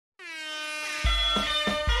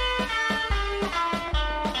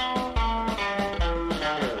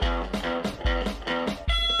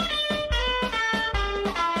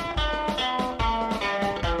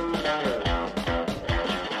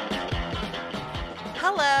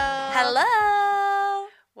Hello. Hello.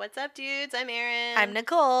 What's up, dudes? I'm Erin. I'm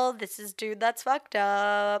Nicole. This is Dude That's Fucked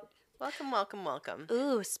Up. Welcome, welcome, welcome.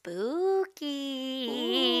 Ooh, spooky.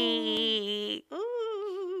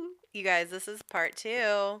 Ooh. You guys, this is part 2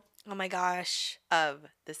 Oh my gosh. of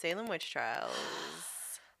the Salem witch trials.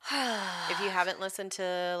 If you haven't listened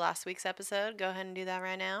to last week's episode, go ahead and do that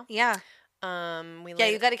right now. Yeah.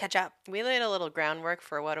 You got to catch up. We laid a little groundwork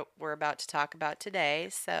for what we're about to talk about today,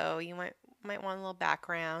 so you might want a little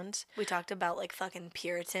background. We talked about like fucking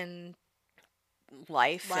Puritan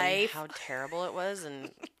Life. And how terrible it was, and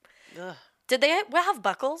ugh. Did they have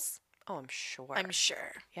buckles? Oh, I'm sure. I'm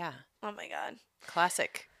sure. Yeah. Oh my god.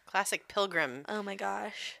 Classic pilgrim. Oh my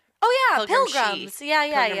gosh. Oh yeah, pilgrims. Chic.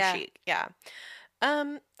 Yeah. Chic. Yeah.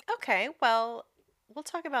 Okay, well, we'll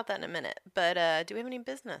talk about that in a minute. But do we have any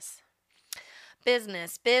business?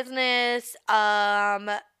 Business.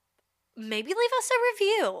 Maybe leave us a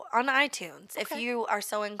review on iTunes if you are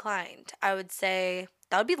so inclined. I would say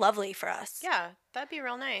that would be lovely for us. Yeah, that'd be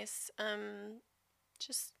real nice.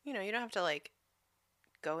 Just, you don't have to like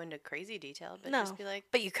go into crazy detail, but just be like,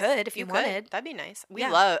 but you could if you wanted. That'd be nice.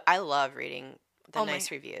 I love reading the nice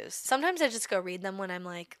reviews. Sometimes I just go read them when I'm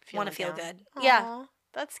like want to feel good. Aww, yeah,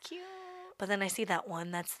 that's cute. But then I see that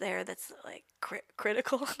one that's there that's like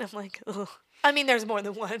critical, and I'm like, ugh. I mean, there's more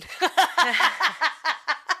than one.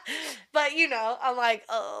 But I'm like,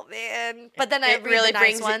 oh man. But then I read really the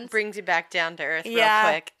nice ones. brings you back down to earth real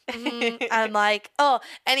quick. I'm like,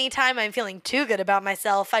 anytime I'm feeling too good about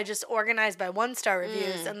myself, I just organize by 1-star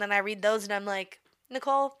reviews, and then I read those, and I'm like,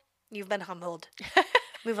 Nicole, you've been humbled.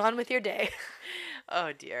 Move on with your day.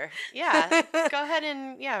 Oh dear. Yeah. Go ahead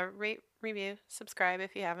and rate, review, subscribe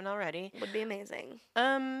if you haven't already. Would be amazing.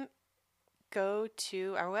 Go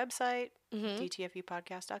to our website,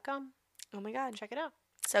 dtfupodcast.com. Oh my god. Check it out.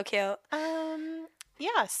 So cute.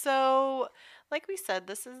 Yeah, so like we said,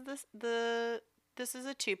 this is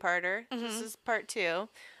a two-parter. This is part 2.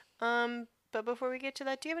 But before we get to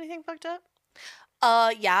that, do you have anything fucked up?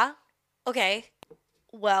 Yeah. Okay.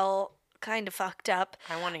 Well, kind of fucked up.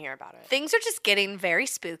 I want to hear about it. Things are just getting very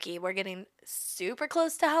spooky. We're getting super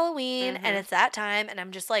close to Halloween, and it's that time, and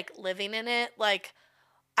I'm just like living in it. Like,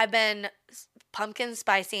 I've been pumpkin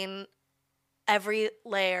spicing every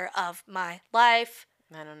layer of my life.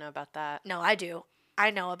 I don't know about that. No, I do.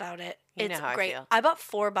 I know about it. It's know how great. I feel. I bought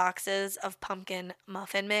 4 boxes of pumpkin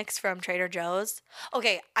muffin mix from Trader Joe's.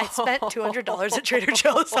 Okay, I spent $200 at Trader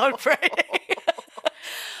Joe's on Friday.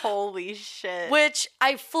 Holy shit. Which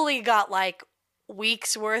I fully got like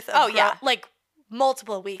weeks worth of like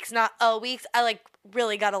multiple weeks, not weeks. I like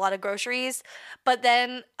really got a lot of groceries. But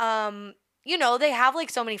then they have like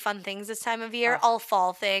so many fun things this time of year, all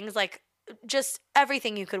fall things, like just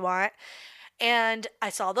everything you could want. And I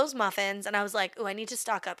saw those muffins, and I was like, "Oh, I need to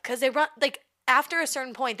stock up," because they run like after a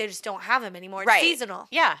certain point, they just don't have them anymore. It's seasonal.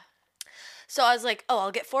 Yeah. So I was like, "Oh,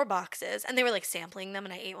 I'll get 4 boxes," and they were like sampling them,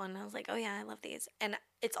 and I ate one, and I was like, "Oh yeah, I love these." And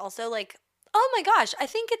it's also like, oh my gosh, I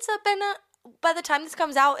think it's been by the time this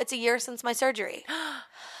comes out, it's a year since my surgery.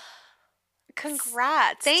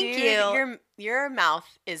 Congrats. Thank you. Your mouth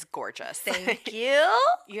is gorgeous. Thank you.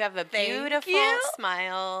 You have a beautiful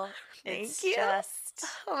smile. Thank you.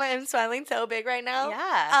 I'm smiling so big right now.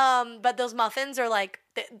 Yeah. But those muffins are like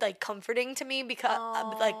comforting to me because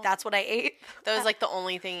like that's what I ate. That was like the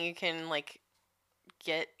only thing you can like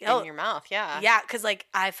get in your mouth. Yeah. Yeah, because like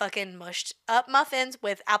I fucking mushed up muffins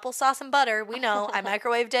with applesauce and butter. We know. I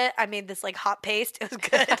microwaved it. I made this like hot paste. It was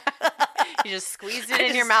good. You just squeezed it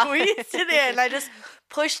in your mouth. Squeezed it in. I just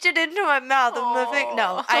pushed it into my mouth.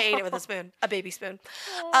 No, I ate it with a spoon, a baby spoon.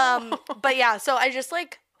 But yeah, so I just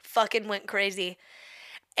like fucking went crazy.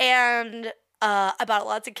 And I bought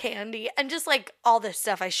lots of candy and just like all this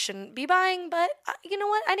stuff I shouldn't be buying, but you know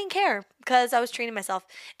what? I didn't care because I was treating myself.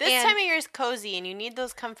 This time of year is cozy, and you need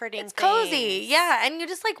those comforting things. It's cozy, yeah. And you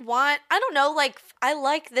just like want, I don't know, like I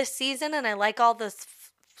like this season, and I like all the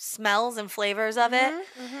smells and flavors of it.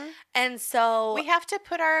 Mm-hmm. And so we have to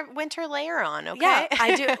put our winter layer on, okay? Yeah,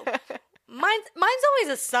 I do. Mine's always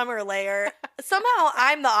a summer layer. Somehow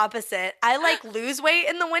I'm the opposite. I like lose weight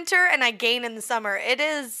in the winter and I gain in the summer. It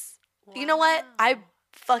is, You know what? I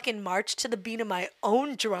fucking march to the beat of my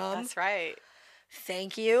own drum. That's right.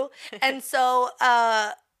 Thank you. And so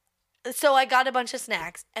I got a bunch of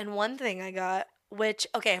snacks, and one thing I got, which,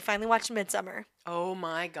 okay, I finally watched Midsummer. Oh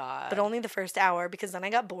my God. But only the first hour because then I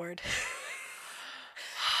got bored.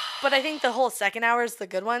 But I think the whole second hour is the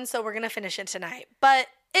good one, so we're going to finish it tonight. But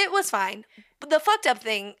it was fine. But the fucked up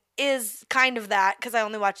thing is kind of that because I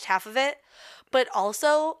only watched half of it. But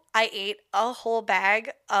also, I ate a whole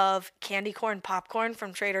bag of candy corn popcorn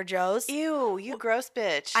from Trader Joe's. Ew, you gross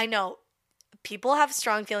bitch. I know. people have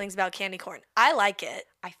strong feelings about candy corn. I like it.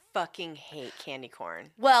 I fucking hate candy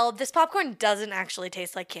corn. Well, this popcorn doesn't actually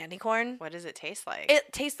taste like candy corn. What does it taste like? It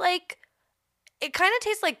kind of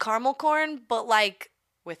tastes like caramel corn, but like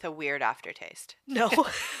with a weird aftertaste. No.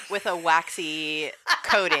 With a waxy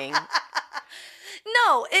coating.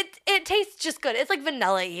 No, it tastes just good. It's like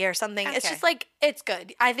vanilla-y or something. Okay. It's just like, it's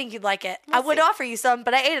good. I think you'd like it. I would offer you some,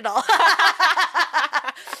 but I ate it all.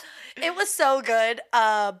 It was so good.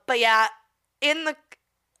 But yeah,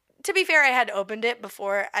 to be fair, I had opened it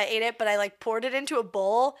before I ate it, but I like poured it into a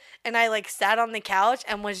bowl and I like sat on the couch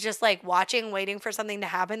and was just like watching, waiting for something to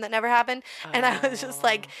happen that never happened. Oh. And I was just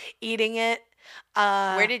like eating it.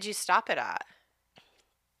 Where did you stop it at?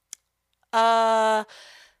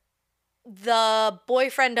 The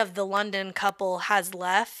boyfriend of the London couple has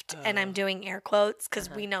left, and I'm doing air quotes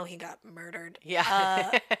because we know he got murdered.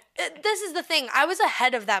 Yeah. This is the thing. I was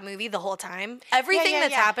ahead of that movie the whole time. Everything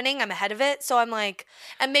that's happening, I'm ahead of it. So I'm like,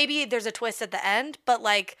 and maybe there's a twist at the end, but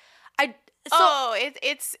like,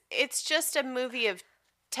 it's just a movie of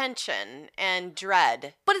tension and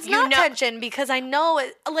dread. But it's not tension because I know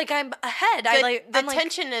it. Like I'm ahead. The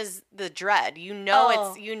tension is the dread. You know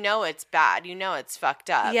it's bad. You know it's fucked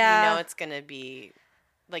up. Yeah. You know it's gonna be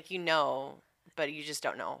like but you just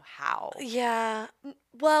don't know how. Yeah.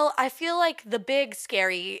 Well, I feel like the big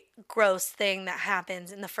scary gross thing that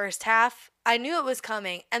happens in the first half, I knew it was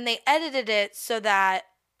coming, and they edited it so that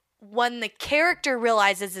when the character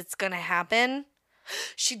realizes it's gonna happen,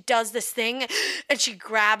 she does this thing and she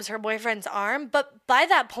grabs her boyfriend's arm. But by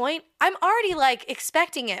that point, I'm already like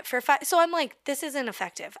expecting it so I'm like, this isn't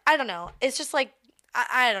effective. I don't know. It's just like,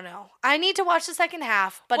 I don't know. I need to watch the second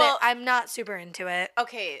half, but I'm not super into it.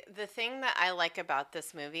 Okay. The thing that I like about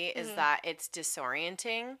this movie is that it's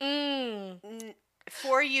disorienting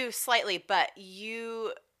for you slightly, but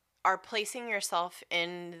you are placing yourself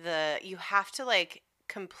you have to like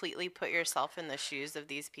completely put yourself in the shoes of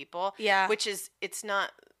these people. Yeah. Which is, it's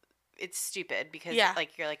stupid because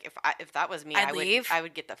like you're like, if that was me, I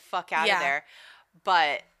would get the fuck out of there.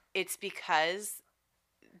 But it's because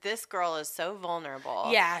this girl is so vulnerable.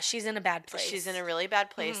 Yeah, she's in a bad place. She's in a really bad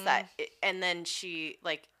place and then she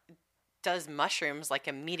like does mushrooms like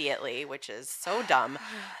immediately, which is so dumb.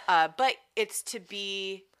 But it's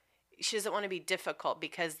she doesn't want to be difficult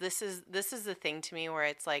because this is the thing to me where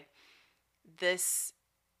it's like this,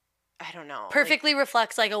 I don't know. Perfectly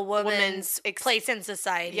reflects like a woman's place in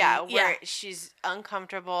society. Yeah, where she's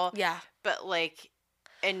uncomfortable. Yeah. But like,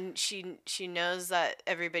 and she knows that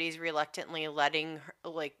everybody's reluctantly letting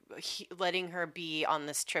her be on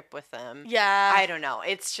this trip with them. Yeah. I don't know.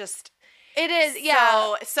 It's just. It is,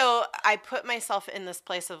 yeah. So I put myself in this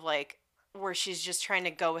place of like, where she's just trying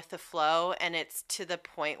to go with the flow, and it's to the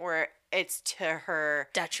point where it's to her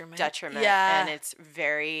detriment. Yeah. And it's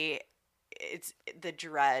the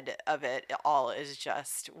dread of it all is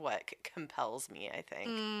just what compels me, I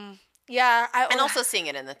think. Yeah. And also seeing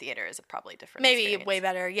it in the theater is probably different. Maybe experience. Way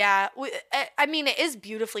better. Yeah. I mean, it is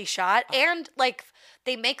beautifully shot. Oh. And like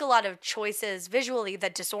they make a lot of choices visually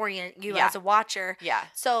that disorient you as a watcher. Yeah.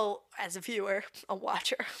 So as a viewer, a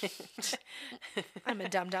watcher. I'm a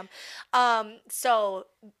dum-dum. So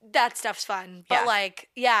that stuff's fun. But like,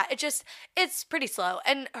 yeah, it's pretty slow.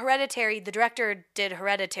 And Hereditary, the director did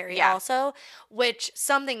Hereditary also, which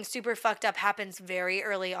something super fucked up happens very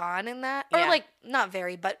early on in that. Or like, not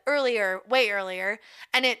very, but way earlier.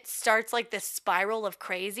 And it starts like this spiral of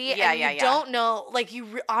crazy. And you don't know, like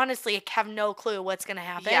you honestly have no clue what's going to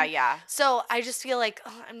happen. Yeah. So I just feel like,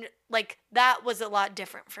 like that was a lot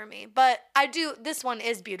different for me. But this one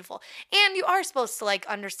is beautiful. And you are supposed to like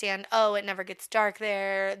understand, it never gets dark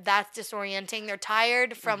there. That's disorienting. They're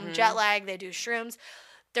tired from jet lag. They do shrooms.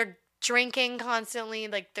 They're drinking constantly.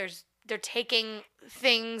 Like they're taking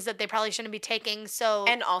things that they probably shouldn't be taking. So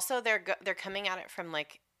and also they're coming at it from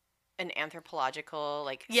like an anthropological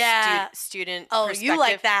like student perspective. You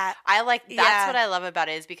like that. That's what I love about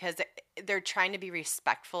it is because they're trying to be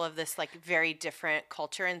respectful of this like very different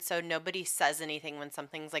culture, and so nobody says anything when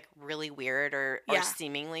something's like really weird or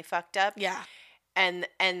seemingly fucked up. Yeah. And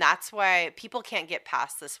that's why people can't get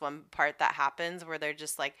past this one part that happens where they're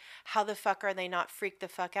just like, how the fuck are they not freaked the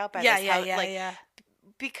fuck out by this? Yeah.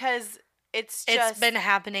 Because it's been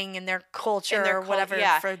happening in their culture or whatever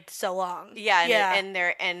for so long. Yeah. And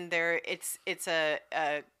it's a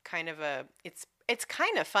kind of it's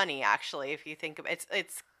kind of funny actually if you think of it.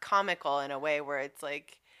 It's comical in a way where it's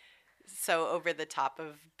like so over the top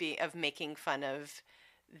of making fun of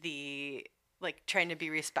the like trying to be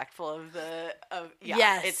respectful of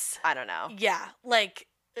yes. It's I don't know. Yeah. Like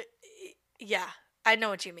I know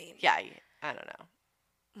what you mean. Yeah, I don't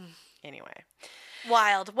know. Anyway.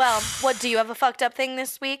 Wild. Well, what, do you have a fucked up thing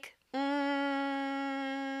this week? Nope.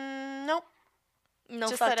 No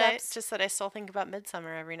fucked ups? Just that I still think about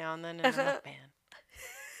Midsummer every now and then, and I'm like, man.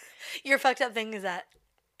 Your fucked up thing is that,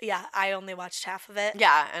 yeah, I only watched half of it.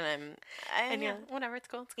 Yeah, and whatever, it's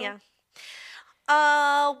cool, Yeah.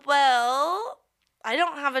 Well, I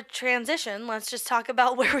don't have a transition. Let's just talk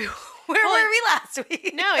about where were we last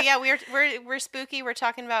week? No, yeah, we're spooky. We're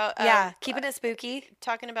talking about keeping it spooky.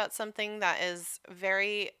 Talking about something that is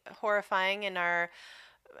very horrifying in our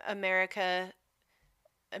America's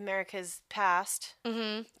past,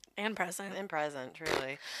 and present.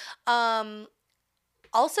 Really.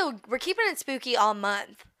 Also, we're keeping it spooky all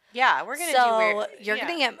month. Yeah, we're gonna do weird. You're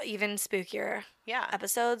gonna get even spookier. Yeah.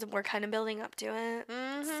 Episodes. We're kind of building up to it.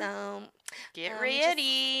 So get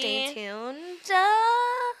ready. Stay tuned.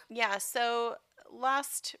 Yeah. So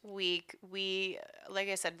last week we, like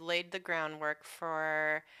I said, laid the groundwork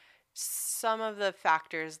for some of the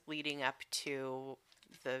factors leading up to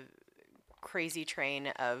the crazy train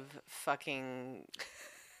of fucking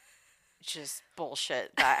just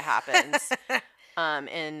bullshit that happens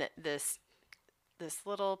in this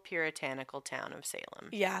little puritanical town of Salem.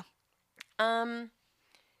 Yeah.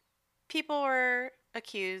 People were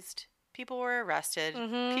accused. People were arrested.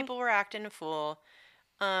 People were acting a fool.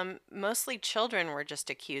 Mostly children were just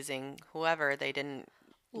accusing whoever they didn't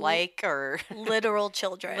like, or literal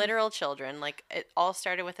children. Literal children. Like, it all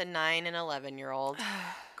started with a 9 and 11-year-old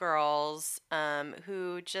girls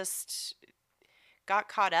who just got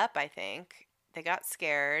caught up, I think. They got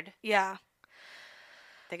scared. Yeah.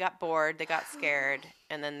 They got bored, they got scared,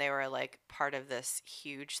 and then they were like part of this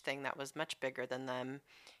huge thing that was much bigger than them,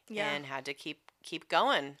 and had to keep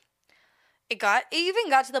going. It even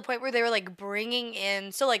got to the point where they were like bringing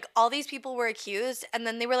in, so like all these people were accused, and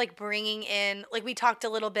then they were like bringing in, like we talked a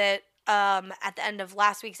little bit at the end of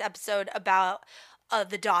last week's episode about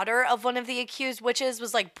the daughter of one of the accused witches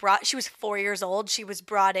was like she was 4 years old. She was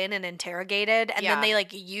brought in and interrogated, and then they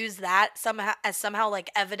like used that somehow like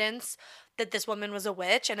evidence that this woman was a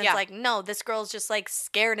witch, and it's like, no, this girl's just like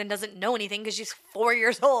scared and doesn't know anything because she's 4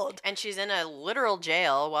 years old, and she's in a literal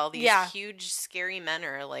jail while these huge scary men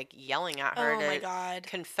are like yelling at her to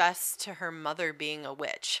confess to her mother being a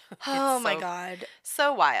witch. Oh my god,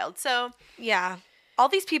 so wild. So yeah, all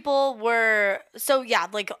these people were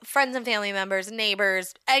like friends and family members,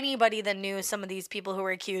 neighbors, anybody that knew some of these people who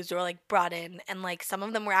were accused were like brought in, and like some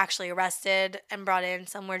of them were actually arrested and brought in,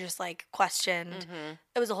 some were just like questioned.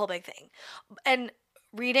 It was a whole big thing. And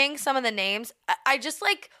reading some of the names, I just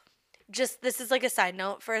this is like a side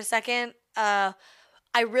note for a second, I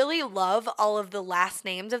really love all of the last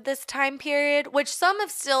names of this time period, which some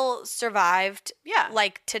have still survived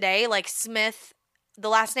like today, like Smith. The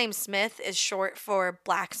last name Smith is short for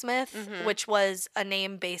blacksmith, which was a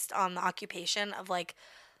name based on the occupation of like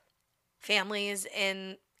families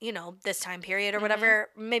in, this time period or whatever,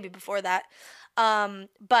 maybe before that.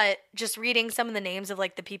 But just reading some of the names of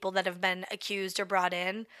like the people that have been accused or brought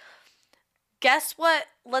in. Guess what?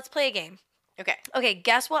 Let's play a game. Okay,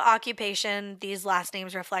 guess what occupation these last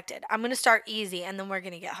names reflected. I'm going to start easy and then we're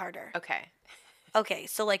going to get harder. Okay,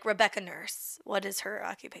 so like Rebecca Nurse, what is her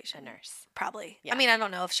occupation? A nurse. Probably. Yeah. I mean, I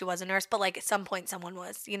don't know if she was a nurse, but like at some point someone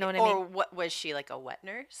was, you know what I mean? Or what, was she like a wet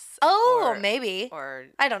nurse? Oh, maybe. Or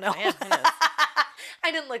I don't know. Yeah, who knows?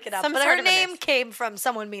 I didn't look it up, but her name came from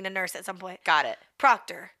someone being a nurse at some point. Got it.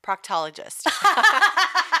 Proctor. Proctologist.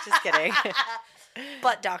 Just kidding.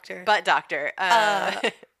 Butt doctor.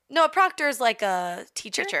 No, a proctor is like a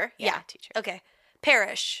teacher. Yeah, teacher. Okay.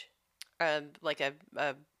 Parish. Like a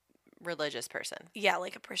religious person. Yeah,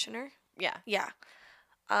 like a parishioner. Yeah. Yeah.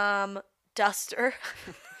 Duster.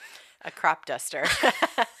 A crop duster.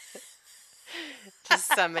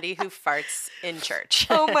 Just somebody who farts in church.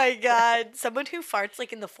 Oh my god. Someone who farts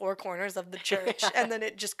like in the four corners of the church and then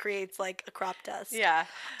it just creates like a crop dust. Yeah.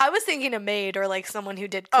 I was thinking a maid or like someone who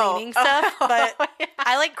did cleaning stuff, but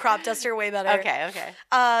I like crop duster way better. Okay.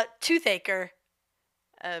 Toothacher.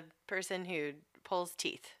 A person who pulls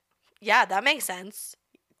teeth. Yeah, that makes sense.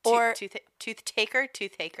 Toothacher,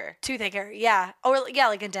 yeah. Or yeah,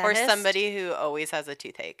 like a dentist. Or somebody who always has a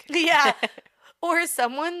toothache. Yeah. Or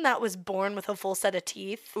someone that was born with a full set of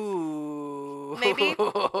teeth. Ooh. Maybe.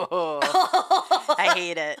 I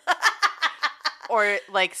hate it. Or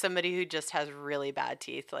like somebody who just has really bad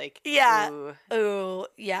teeth. Like, yeah. Ooh,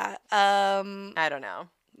 yeah. I don't know.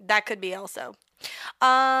 That could be also.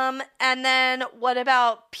 And then what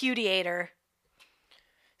about pudiator?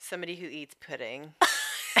 Somebody who eats pudding.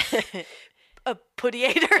 A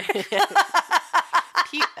pudiator?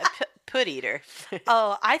 Put eater.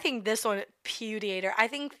 Oh, I think this one, pudiator. I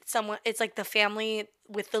think it's like the family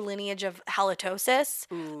with the lineage of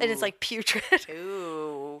halitosis. Ooh. And it's like putrid.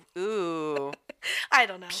 Ooh. I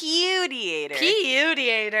don't know. Pudiator.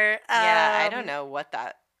 Yeah, I don't know what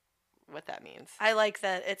that means. I like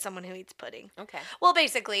that it's someone who eats pudding. Okay. Well,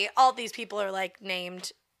 basically, all these people are like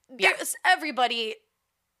named. Yeah. Everybody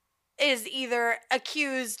is either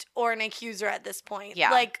accused or an accuser at this point. Yeah.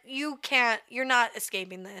 Like, you're not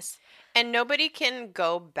escaping this. And nobody can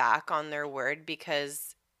go back on their word,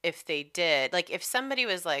 because if they did, like, if somebody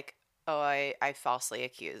was like, oh, I falsely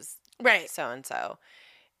accused so-and-so,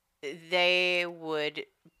 they would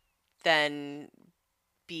then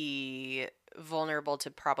be vulnerable to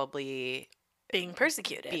probably being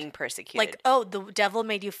persecuted. Like, oh, the devil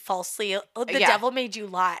made you falsely. Oh, the devil made you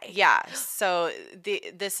lie. Yeah. So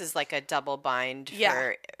this is like a double bind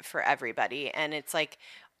for everybody, and it's like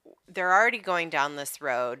they're already going down this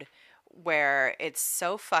road where it's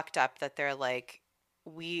so fucked up that they're like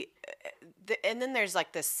and then there's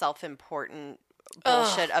like this self-important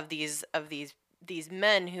bullshit of these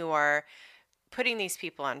men who are putting these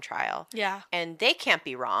people on trial. Yeah. And they can't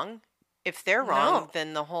be wrong. If they're wrong,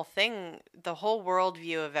 then the whole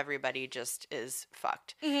worldview of everybody just is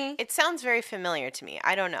fucked. Mm-hmm. It sounds very familiar to me.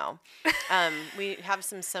 I don't know. We have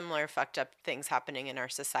some similar fucked up things happening in our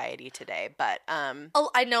society today, but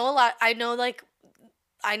I know a lot. I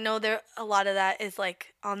know there a lot of that is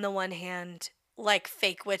like, on the one hand, like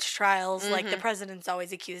fake witch trials. Mm-hmm. Like the president's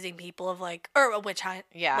always accusing people of like, or a witch hunt.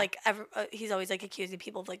 Yeah. Like he's always like accusing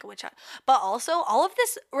people of like a witch hunt. But also all of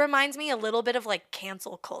this reminds me a little bit of like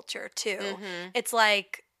cancel culture too. Mm-hmm. It's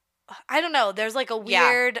like, I don't know. There's like a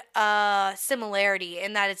weird similarity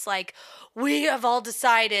in that it's like, we have all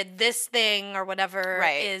decided this thing or whatever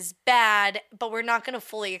is bad, but we're not going to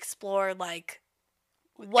fully explore like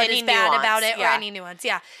what is bad about it or any nuance.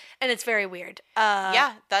 Yeah. And it's very weird.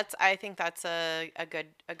 I think that's a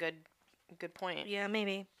good point. Yeah,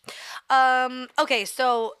 maybe. Okay,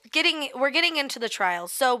 so we're getting into the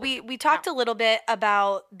trials. So we talked a little bit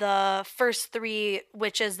about the first 3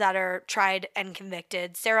 witches that are tried and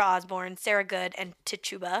convicted: Sarah Osborne, Sarah Good, and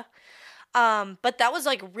Tituba. But that was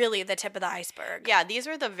like really the tip of the iceberg. Yeah, these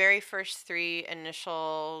were the very first 3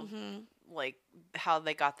 initial like how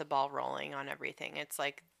they got the ball rolling on everything. It's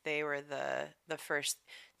like they were the first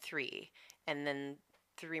 3, and then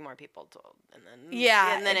 3 more people told, and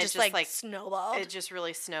then it just like snowballed. It just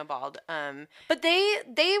really snowballed. But they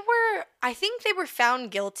were, I think they were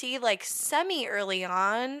found guilty like semi early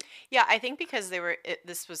on. Yeah, I think because they were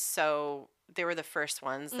the first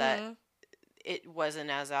ones that it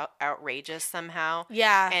wasn't as outrageous somehow.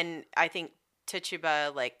 Yeah, and I think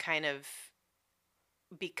Tituba, like, kind of,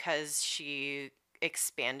 because she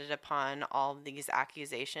expanded upon all these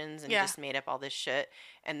accusations and just made up all this shit,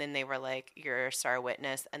 and then they were like, you're a star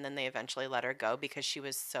witness, and then they eventually let her go because she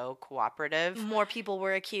was so cooperative. More people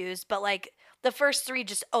were accused, but like the first 3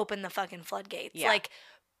 just opened the fucking floodgates. Yeah. Like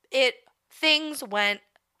things went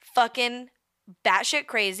fucking batshit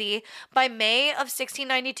crazy by May of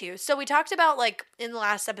 1692. So we talked about, like, in the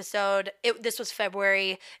last episode, this was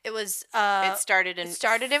February. It was it started in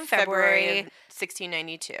February of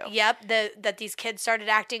 1692. Yep, that these kids started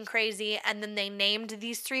acting crazy, and then they named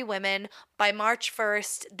these 3 women. By March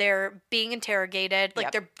 1st, they're being interrogated.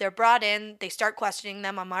 Like, they're brought in. They start questioning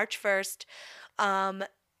them on March 1st.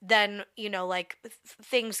 Then, like,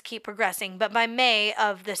 things keep progressing. But by May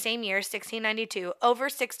of the same year, 1692, over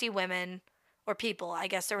 60 women, or people, I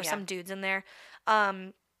guess there were some dudes in there,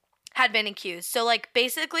 had been accused. So, like,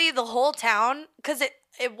 basically the whole town, because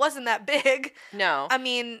it wasn't that big. No. I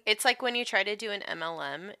mean, it's like when you try to do an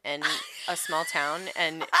MLM in a small town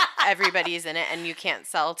and everybody's in it and you can't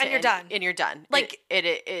sell to... And you're done. And you're done. Like,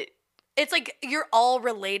 it's like you're all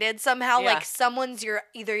related somehow. Yeah. Like, someone's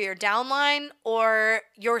either your downline or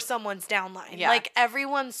you're someone's downline. Yeah. Like,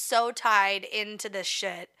 everyone's so tied into this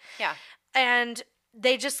shit. Yeah. And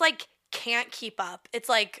they just, like, can't keep up. It's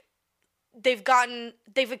like they've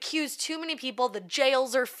accused too many people. The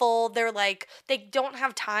jails are full. They're like, they don't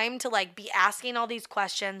have time to, like, be asking all these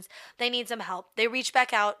questions. They need some help. They reach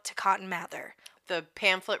back out to Cotton Mather, the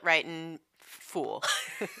pamphlet writing fool.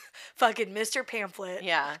 Fucking Mr. Pamphlet.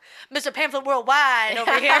 Yeah. Mr. Pamphlet Worldwide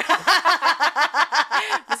over here.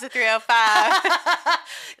 Mr. 305.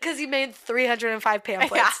 Because he made 305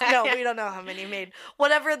 pamphlets. Yeah. No, we don't know how many he made.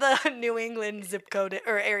 Whatever the New England zip code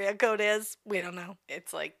or area code is, we don't know.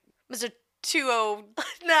 It's like Mr.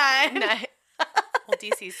 209. Well,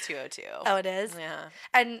 DC's 202. Oh, it is? Yeah.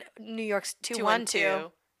 And New York's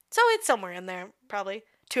 212. So it's somewhere in there, probably.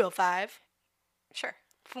 205. Sure.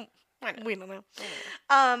 We don't know.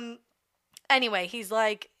 Anyway, he's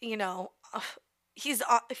like, he's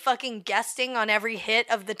fucking guesting on every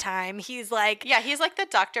hit of the time. He's like... Yeah, he's like the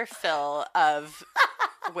Dr. Phil of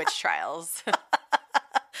witch trials.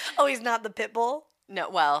 Oh, he's not the pit bull? No,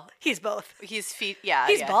 well... He's both. He's He's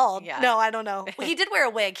bald. Yeah. No, I don't know. He did wear a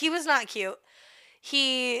wig. He was not cute.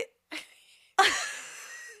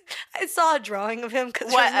 I saw a drawing of him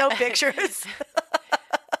because there's no pictures.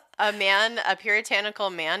 A puritanical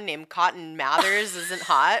man named Cotton Mathers isn't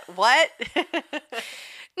hot? What?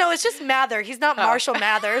 No, it's just Mather. He's not Marshall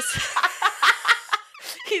Mathers.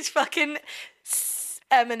 He's fucking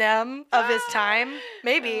Eminem of his time.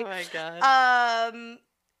 Maybe. Oh my God.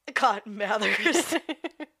 Cotton Mathers.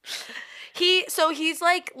 He's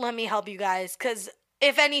like, let me help you guys, because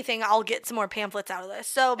if anything, I'll get some more pamphlets out of this.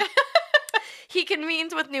 So he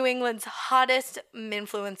convenes with New England's hottest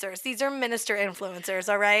influencers. These are minister influencers,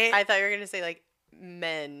 all right? I thought you were going to say, like,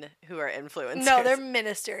 men who are influencers. No, they're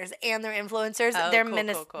ministers and they're influencers. Oh, they're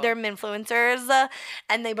cool. They're influencers,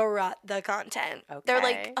 and they brought the content. Okay. They're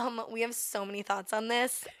like, we have so many thoughts on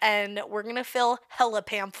this, and we're going to fill hella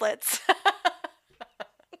pamphlets.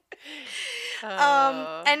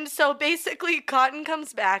 And so basically Cotton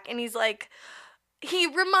comes back and he's like, he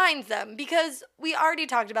reminds them, because we already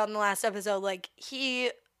talked about in the last episode, like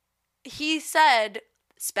he said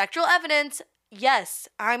spectral evidence, yes,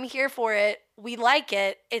 I'm here for it. We like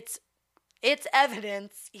it. It's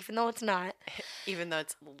evidence, even though it's not. Even though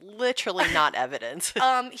it's literally not evidence.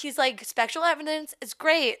 He's like, spectral evidence is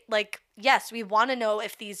great. Like, yes, we want to know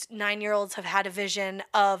if these 9-year-olds have had a vision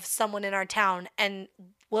of someone in our town, and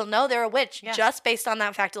we'll know they're a witch just based on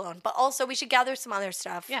that fact alone. But also, we should gather some other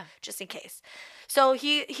stuff just in case. So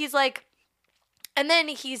he's like, and then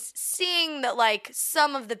he's seeing that, like,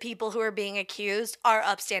 some of the people who are being accused are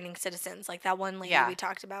upstanding citizens, like that one lady we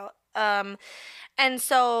talked about. And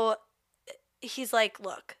so he's like,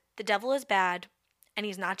 look, the devil is bad, and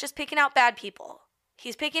he's not just picking out bad people.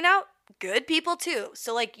 He's picking out good people too.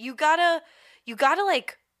 So, like, you gotta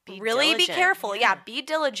like really diligent. Be careful. Yeah, be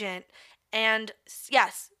diligent. And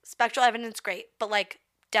yes, spectral evidence, great, but like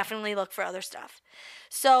definitely look for other stuff.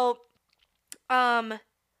 So, Cotton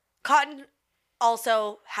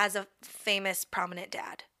also has a famous, prominent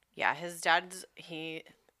dad. Yeah, his dad's the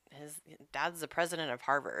president of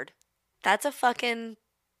Harvard. That's a fucking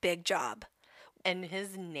big job. And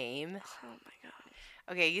his name. Oh my God.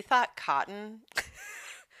 Okay, you thought Cotton.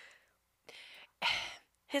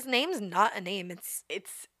 His name's not a name. It's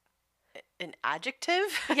an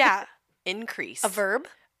adjective. Yeah. Increase. A verb.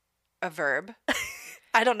 A verb.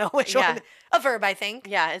 I don't know which one. A verb, I think.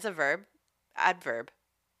 Yeah, it's a verb. Adverb.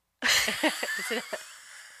 It's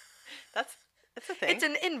a thing. It's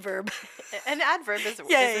an inverb. An adverb is a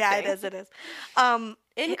thing. It is.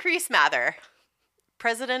 Increase Mather,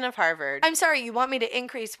 president of Harvard. I'm sorry, you want me to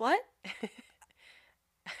increase what?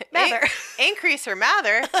 Mather. Increase her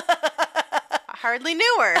Mather. I hardly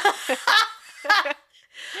knew her.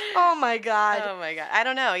 Oh my God. I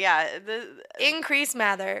don't know. Yeah. Increase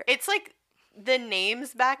Mather. It's like the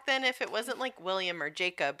names back then, if it wasn't like William or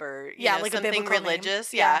Jacob or like something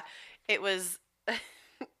religious. Yeah. It was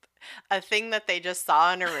a thing that they just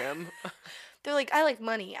saw in a room. They're like, I like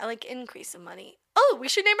money. I like increase of money. Oh, we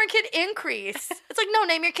should name our kid Increase. It's like, no,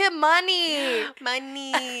 name your kid Money.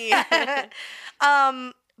 Money.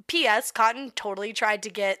 P.S. Cotton totally tried to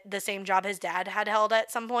get the same job his dad had held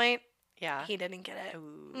at some point. Yeah. He didn't get it.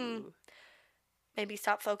 Maybe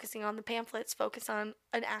stop focusing on the pamphlets. Focus on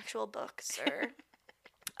an actual book, sir.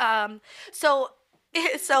 So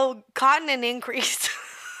Cotton and Increase.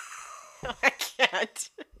 I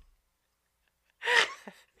can't.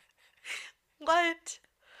 What?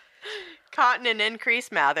 Cotton and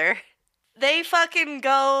Increase Mather. They fucking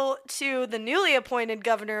go to the newly appointed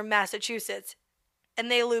governor of Massachusetts,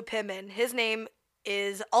 and they loop him in. His name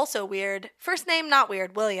is also weird. First name, not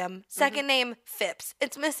weird, William. Second name, Phipps.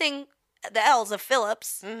 It's missing the L's of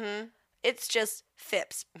Phillips. Mm-hmm. It's just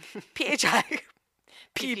Phipps. P-H-I-P-P-S.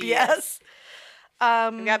 We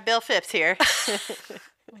got Bill Phipps here.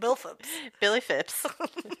 Bill Phipps. Billy Phipps.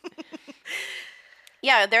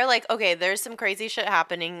 Yeah, they're like, okay, there's some crazy shit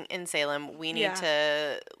happening in Salem. We need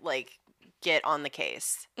to, like, get on the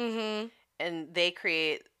case. Mm-hmm. And they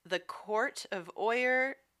create the Court of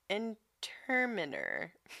Oyer and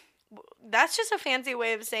Terminer. That's just a fancy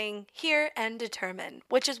way of saying hear and determine,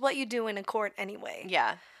 which is what you do in a court anyway.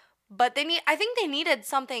 Yeah. But I think they needed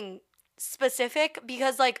something specific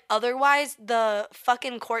because, like, otherwise the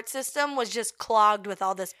fucking court system was just clogged with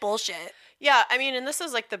all this bullshit. Yeah, I mean, and this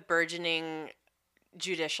is like the burgeoning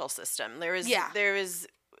judicial system. There was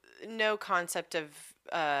no concept of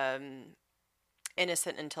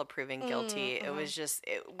innocent until proven guilty. It was just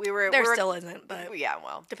There we still isn't, but yeah,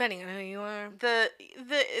 well, depending on who you are.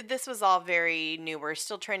 This was all very new. We're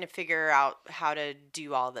still trying to figure out how to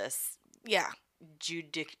do all this. Yeah.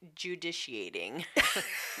 Judiciating.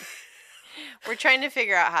 We're trying to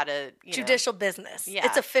figure out how to judicial business. Yeah.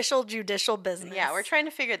 It's official judicial business. Yeah, we're trying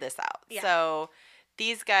to figure this out. Yeah. So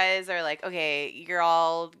these guys are like, okay,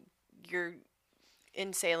 you're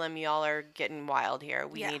in Salem, y'all are getting wild here.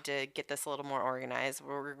 We need to get this a little more organized.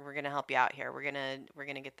 We're gonna help you out here. We're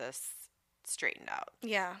gonna get this straightened out.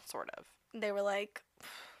 Yeah. Sort of. They were like,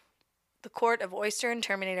 the court of Oyster and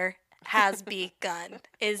Terminator has begun.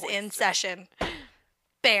 Is in session.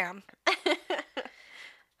 Bam.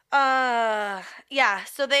 Yeah,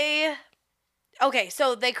 so they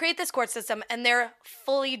create this court system and they're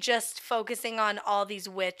fully just focusing on all these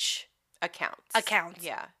witch accounts.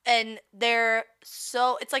 Yeah. And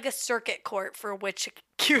it's like a circuit court for witch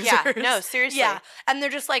accusers. Yeah, no, seriously. Yeah. And they're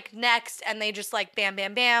just like, next, and they just like, bam,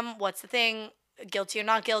 bam, bam, what's the thing? Guilty or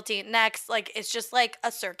not guilty, next. Like, it's just like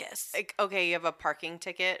a circus. Like, okay, you have a parking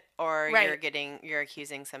ticket, or you're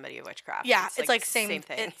accusing somebody of witchcraft. Yeah, it's like same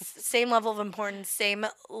thing. It's same level of importance, same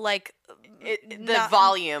like the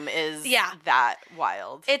volume is that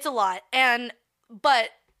wild. It's a lot, but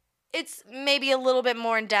it's maybe a little bit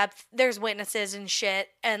more in depth. There's witnesses and shit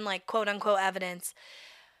and like quote unquote evidence.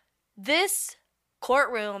 This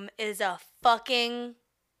courtroom is a fucking,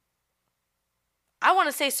 I want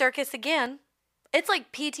to say circus again. It's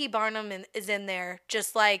like P.T. Barnum is in there,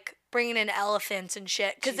 just like bringing in elephants and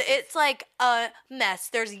shit. Because it's like a mess.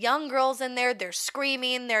 There's young girls in there. They're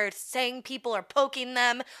screaming. They're saying people are poking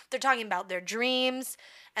them. They're talking about their dreams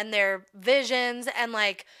and their visions. And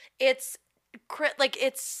like, it's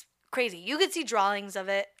crazy. You could see drawings of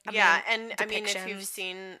it. I mean, if you've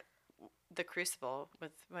seen The Crucible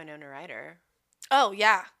with Winona Ryder. Oh,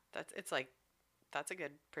 yeah. That's a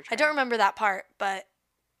good portrayal. I don't remember that part, but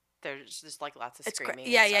there's just like lots of screaming.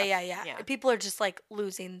 Yeah. People are just like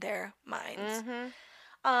losing their minds.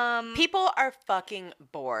 Mm-hmm. People are fucking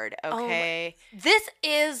bored. Okay, this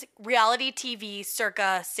is reality TV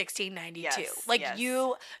circa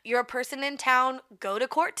 1692. You're a person in town. Go to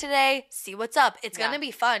court today. See what's up. It's gonna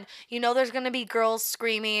be fun. There's gonna be girls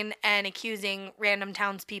screaming and accusing random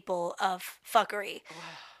townspeople of fuckery,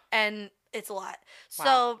 and it's a lot. Wow.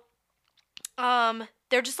 So,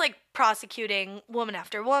 they're just like prosecuting woman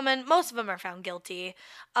after woman. Most of them are found guilty.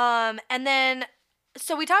 And then,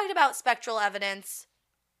 so we talked about spectral evidence,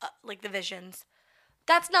 like the visions.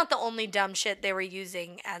 That's not the only dumb shit they were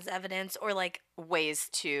using as evidence or like ways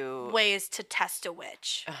to test a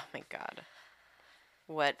witch. Oh my God.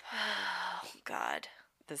 What? Oh God.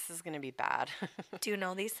 This is going to be bad. Do you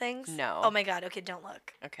know these things? No. Oh my God. Okay, don't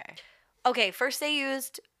look. Okay, first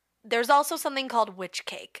there's also something called witch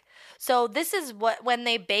cake. So this is when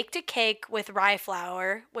they baked a cake with rye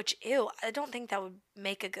flour, which, I don't think that would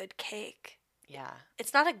make a good cake. Yeah.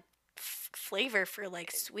 It's not a flavor for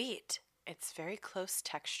like sweet. It's very close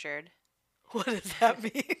textured. What does that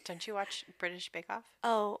mean? Don't you watch British Bake Off?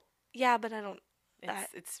 Oh, yeah, but I don't.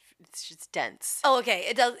 It's just dense. Oh,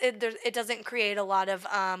 okay. It doesn't create a lot of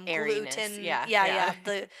airiness. Gluten. Yeah.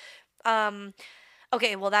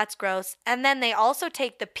 Okay, well, that's gross. And then they also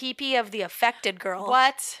take the pee-pee of the affected girl.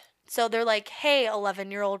 What? So they're like, hey,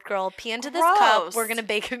 11-year-old girl, pee into this cup. We're going to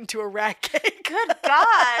bake it into a rat cake. Good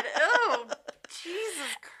God. Oh, Jesus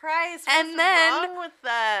Christ. What's wrong with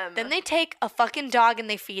them? Then they take a fucking dog and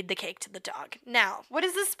they feed the cake to the dog. Now. What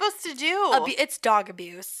is this supposed to do? It's dog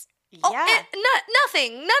abuse. Yeah.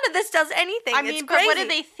 Nothing. None of this does anything. I mean, it's crazy. But what do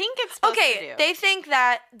they think it's supposed to do? Okay, they think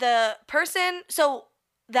that the person,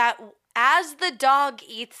 that as the dog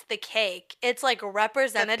eats the cake, it's like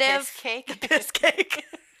representative. The piss cake? The piss cake.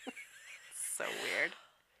 So weird.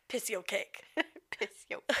 Pissio cake.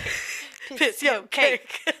 Pissio cake. Pissio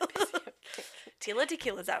cake. Tila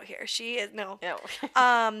Tequila's out here. She is, no.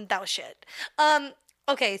 That was shit.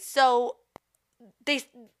 Okay, so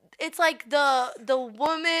it's like the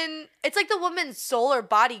woman's soul or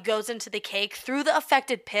body goes into the cake through the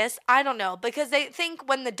affected piss. I don't know, because they think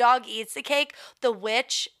when the dog eats the cake, the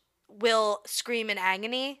witch will scream in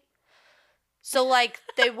agony. So like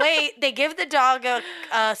they give the dog a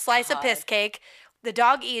slice of piss cake. The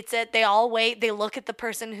dog eats it. They all wait. They look at the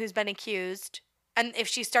person who's been accused. And if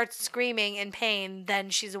she starts screaming in pain,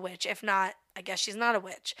 then she's a witch. If not, I guess she's not a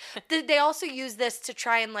witch. They also use this to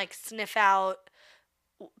try and like sniff out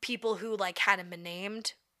people who like hadn't been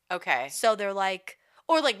named. Okay. So they're like,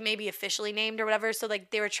 or like maybe officially named or whatever. So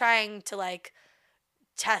like they were trying to like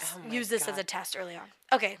use this as a test early on.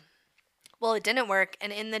 Okay. Well, it didn't work.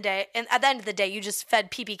 And at the end of the day, you just fed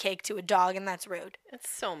pee-pee cake to a dog, and that's rude. It's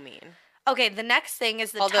so mean. Okay, the next thing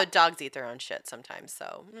is although dogs eat their own shit sometimes,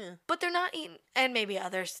 so. But they're not eating, and maybe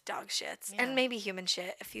others dog shits, Yeah. and maybe human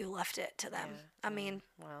shit if you left it to them. Yeah. I mean,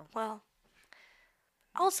 well.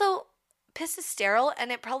 Also, piss is sterile,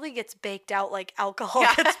 and it probably gets baked out like alcohol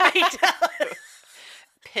gets baked out.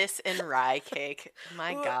 Piss and rye cake.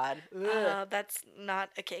 My God. That's not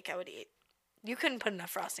a cake I would eat. You couldn't put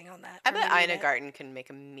enough frosting on that. I bet Ina Garten can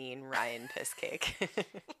make a mean rye and piss cake.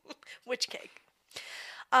 Which cake?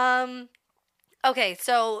 Okay,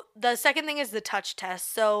 so the second thing is the touch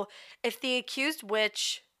test. So if the accused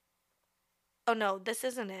witch... Oh, no, this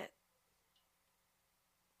isn't it.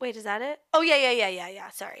 Wait, is that it? Oh, yeah.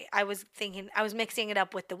 Sorry. I was mixing it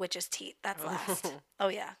up with the witch's teeth. That's last. Oh,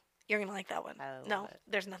 yeah. You're going to like that one. No,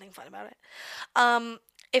 there's nothing fun about it.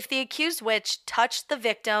 If the accused witch touched the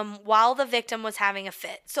victim while the victim was having a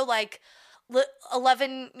fit. So, like,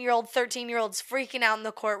 11-year-old, 13-year-olds freaking out in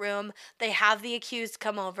the courtroom. They have the accused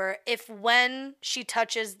come over. If when she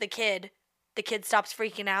touches the kid stops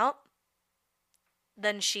freaking out,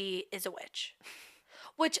 then she is a witch.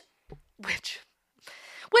 Which?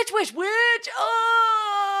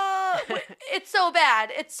 Oh! It's so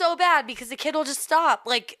bad. It's so bad because the kid will just stop.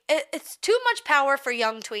 Like, it's too much power for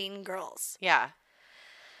young tween girls. Yeah.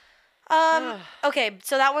 Okay,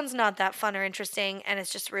 so that one's not that fun or interesting, and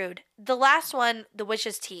it's just rude. The last one, the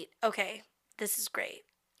witch's teat. Okay, this is great.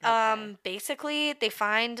 Okay. Basically, they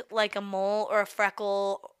find, like, a mole or a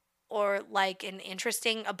freckle or, like,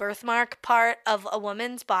 a birthmark part of a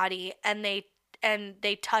woman's body, and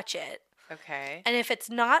they touch it. Okay. And if it's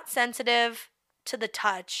not sensitive to the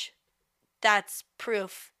touch, that's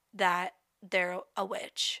proof that they're a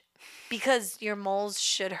witch. Because your moles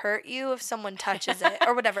should hurt you if someone touches it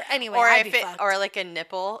or whatever. Anyway, or I'd if be it, fucked. or like a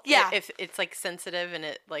nipple. Yeah. If it's like sensitive and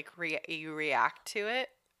it like you react to it.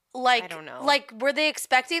 Like, I don't know. Like, were they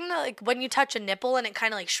expecting like when you touch a nipple and it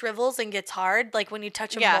kind of like shrivels and gets hard? Like when you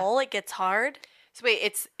touch a mole, it gets hard. So wait,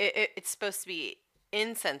 it's supposed to be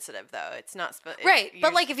insensitive though. It's not supposed. Right,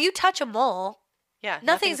 but like if you touch a mole,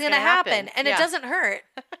 nothing's gonna happen, and it doesn't hurt.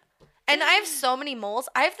 And I have so many moles.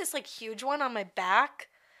 I have this like huge one on my back.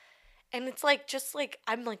 And it's like just like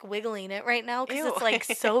I'm like wiggling it right now because it's like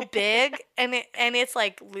so big and it's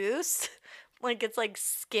like loose, like it's like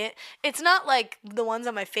skin. It's not like the ones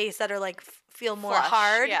on my face that are like feel more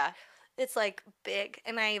hard. Yeah, it's like big,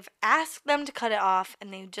 and I've asked them to cut it off,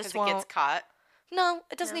 and they just won't. It gets caught. No,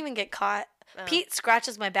 it doesn't even get caught. Pete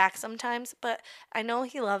scratches my back sometimes, but I know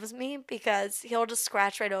he loves me because he'll just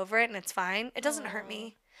scratch right over it, and it's fine. It doesn't hurt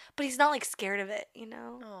me, but he's not like scared of it, you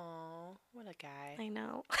know. Oh, what a guy! I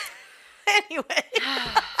know. Anyway.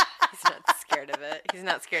 He's not scared of it. He's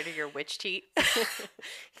not scared of your witch teat.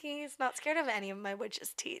 He's not scared of any of my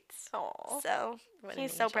witch's teats. Oh. So,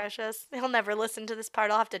 he's so precious. He'll never listen to this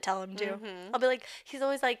part. I'll have to tell him to. Mm-hmm. I'll be like, he's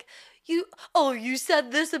always like, you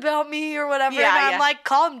said this about me or whatever. Yeah, and I'm like,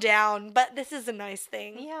 calm down. But this is a nice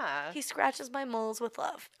thing. Yeah. He scratches my moles with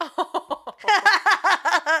love.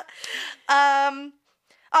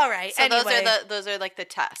 All right. So anyway, those are like the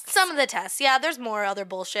tests. Some of the tests. Yeah, there's more other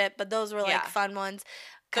bullshit, but those were like fun ones.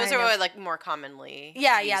 Those are like more commonly.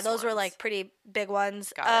 Yeah, those were like pretty big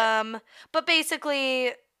ones. Got it. But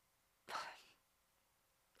basically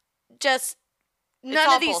just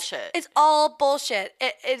none of these bullshit. It's all bullshit.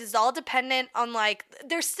 It is all dependent on like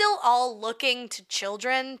they're still all looking to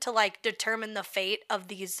children to like determine the fate of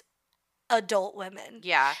these adult women.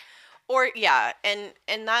 Yeah. And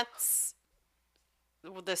that's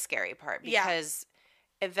the scary part because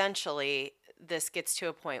eventually this gets to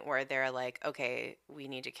a point where they're like, okay, we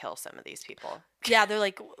need to kill some of these people. Yeah, they're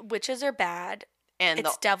like, witches are bad. And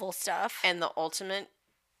it's devil stuff. And the ultimate,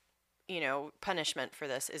 punishment for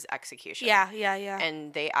this is execution. Yeah.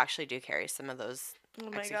 And they actually do carry some of those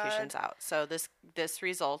executions out. So this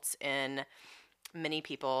results in many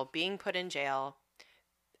people being put in jail.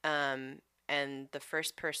 And the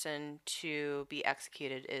first person to be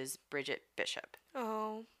executed is Bridget Bishop.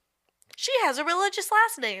 Oh. She has a religious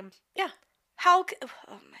last name. Yeah. How?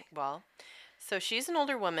 Oh my. Well, so she's an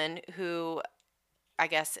older woman who, I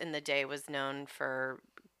guess, in the day was known for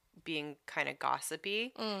being kind of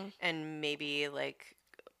gossipy and maybe like,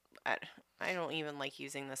 I don't even like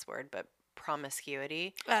using this word, but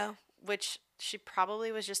promiscuity. Oh. Which she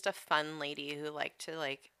probably was just a fun lady who liked to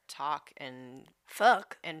like talk and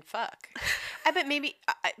fuck. I bet maybe,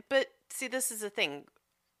 but see, this is the thing.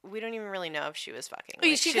 We don't even really know if she was fucking.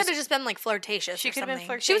 Like, she could have just been like flirtatious. She could have been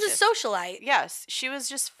flirtatious. She was a socialite. Yes, she was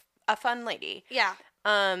just a fun lady. Yeah.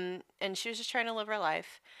 And she was just trying to live her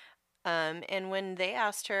life. And when they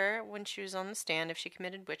asked her when she was on the stand if she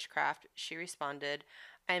committed witchcraft, she responded,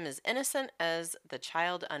 "I am as innocent as the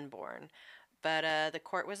child unborn." But the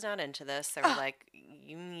court was not into this. They were like,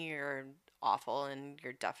 you're awful and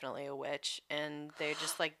you're definitely a witch. And they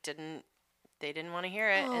just like didn't want to hear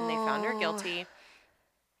it. And they found her guilty.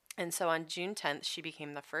 And so on June 10th, she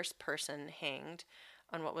became the first person hanged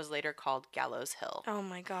on what was later called Gallows Hill. Oh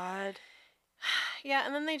my God. Yeah,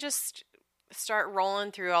 and then they just start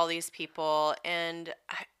rolling through all these people. And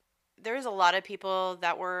there's a lot of people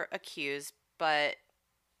that were accused, but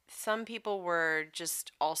some people were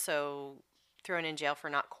just also thrown in jail for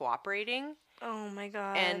not cooperating. Oh my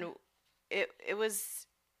God. And it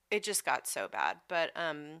just got so bad. But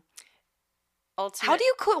how do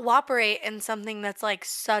you cooperate in something that's like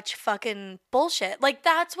such fucking bullshit? Like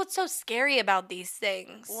that's what's so scary about these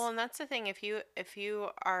things. Well, and that's the thing. If you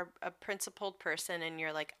are a principled person and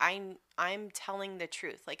you're like, I'm telling the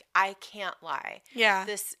truth. Like I can't lie. Yeah.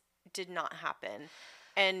 This did not happen.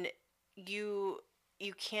 And you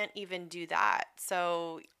can't even do that.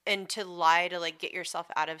 So, and to lie to like get yourself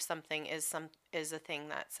out of something is a thing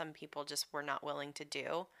that some people just were not willing to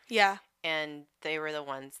do. Yeah. And they were the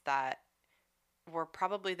ones that were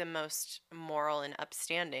probably the most moral and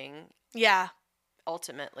upstanding. Yeah.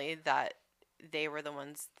 Ultimately, that they were the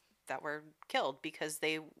ones that were killed because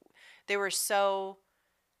they were so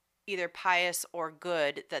either pious or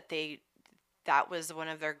good that was one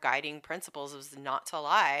of their guiding principles, was not to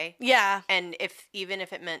lie. Yeah. And even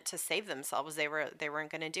if it meant to save themselves, they weren't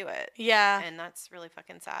going to do it. Yeah. And that's really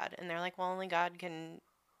fucking sad. And they're like, well, only God can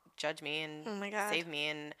judge me and save me.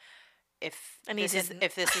 And if this is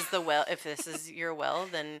the will, if this is your will,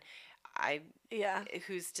 then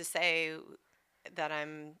who's to say that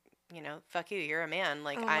I'm, fuck you, you're a man.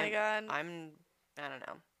 Like, my God. I don't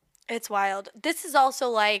know. It's wild. This is also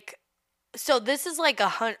like, so this is like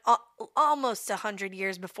almost 100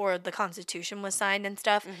 years before the Constitution was signed and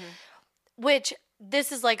stuff, which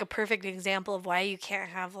this is like a perfect example of why you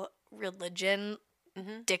can't have religion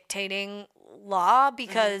dictating law,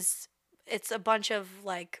 because it's a bunch of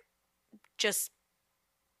like just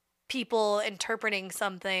people interpreting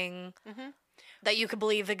something that you could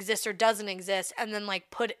believe exists or doesn't exist, and then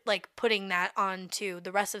putting that onto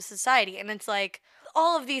the rest of society. And it's like,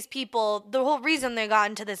 all of these people, the whole reason they got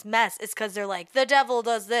into this mess is because they're like, the devil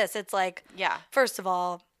does this. It's like, first of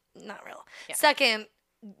all, not real. Yeah. Second,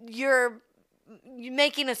 you're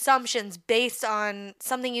making assumptions based on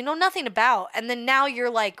something you know nothing about, and then now you're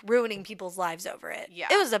like ruining people's lives over it. Yeah.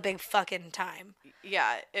 It was a big fucking time.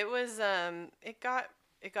 Yeah, it was it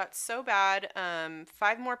got so bad. 5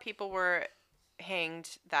 more people were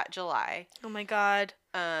hanged that July. Oh my God.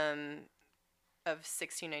 Of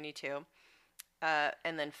 1692.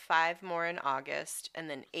 And then 5 more in August, and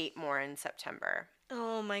then 8 more in September.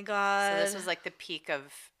 Oh my God. So this was like the peak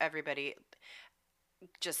of everybody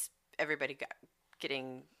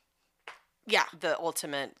getting the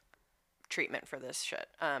ultimate treatment for this shit.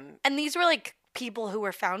 And these were like people who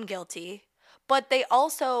were found guilty, but they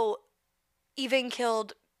also even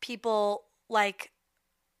killed people like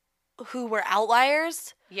who were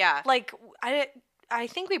outliers. Yeah. Like I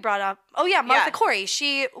think we brought up, Martha Corey.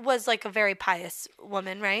 She was like a very pious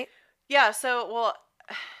woman, right? Yeah. So,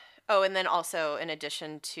 and then also in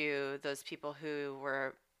addition to those people who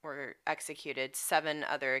were executed, 7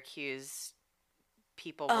 other accused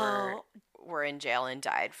people were in jail and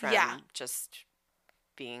died from just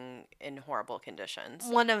being in horrible conditions.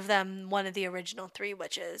 One of them, one of the original 3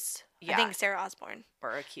 witches. I think Sarah Osborne.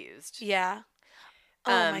 Were accused. Yeah.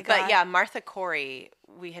 Oh my God. But yeah, Martha Corey,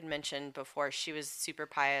 we had mentioned before, she was super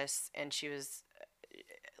pious, and she was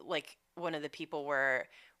like one of the people where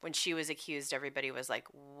when she was accused, everybody was like,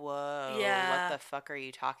 whoa, what the fuck are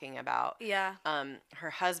you talking about? Yeah. Her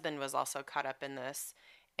husband was also caught up in this,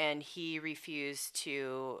 and he refused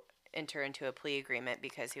to enter into a plea agreement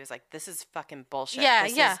because he was like, this is fucking bullshit.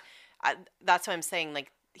 Yeah, that's what I'm saying.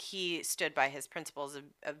 Like, he stood by his principles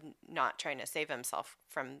of not trying to save himself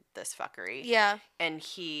from this fuckery. Yeah. And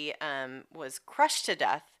he was crushed to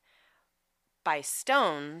death by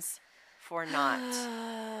stones for not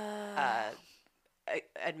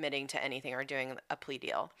admitting to anything or doing a plea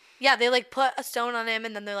deal. Yeah, they like put a stone on him,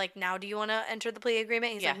 and then they're like, now do you want to enter the plea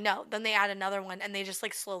agreement? He's like, no. Then they add another one, and they just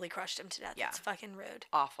like slowly crushed him to death. Yeah. It's fucking rude.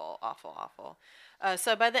 Awful, awful, awful.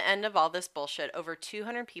 So by the end of all this bullshit, over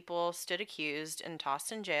 200 people stood accused and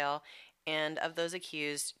tossed in jail. And of those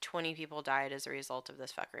accused, 20 people died as a result of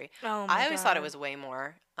this fuckery. Oh my God. I always thought it was way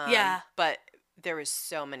more. But there was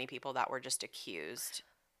so many people that were just accused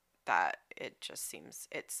that it just seems,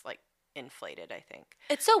 it's like inflated, I think.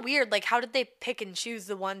 It's so weird. Like, how did they pick and choose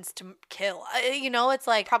the ones to kill? It's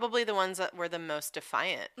like... Probably the ones that were the most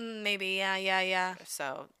defiant. Maybe, yeah.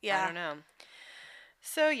 So, I don't know.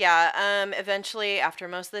 So yeah, eventually after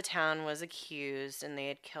most of the town was accused and they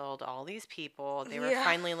had killed all these people, they were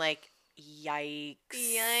finally like, yikes.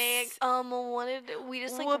 Yikes. What did we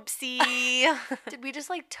just like whoopsie. did we just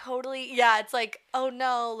like totally yeah, it's like, oh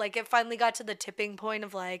no, like it finally got to the tipping point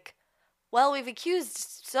of like, well, we've accused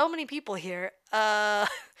so many people here.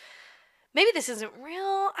 Maybe this isn't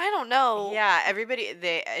real. I don't know. Yeah, everybody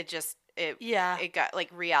Yeah. it got like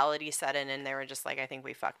reality set in and they were just like, I think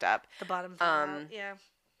we fucked up. The bottom fell out. Yeah.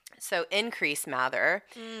 So Increase Mather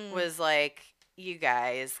was like, you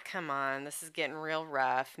guys, come on, this is getting real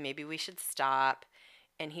rough. Maybe we should stop.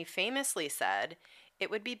 And he famously said, it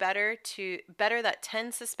would be better that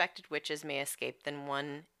 10 suspected witches may escape than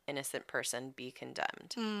one innocent person be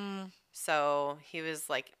condemned. So he was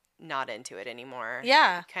like not into it anymore.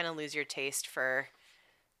 Yeah. Kind of lose your taste for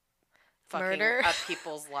fucking murder up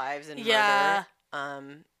people's lives and yeah.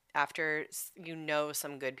 murder. After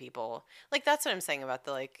some good people. Like that's what I'm saying about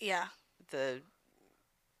the like the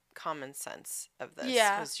common sense of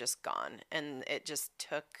this was just gone. And it just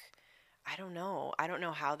took I don't know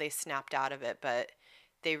how they snapped out of it, but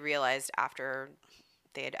they realized after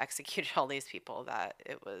they had executed all these people that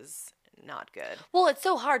it was not good. Well, it's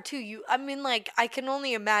so hard too. I mean, like, I can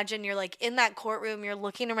only imagine you're like in that courtroom, you're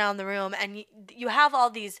looking around the room, and you have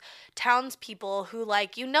all these townspeople who,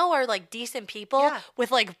 like, are like decent people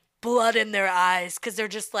with like blood in their eyes because they're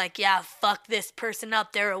just like, yeah, fuck this person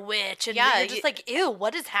up, they're a witch, and you're just like, ew,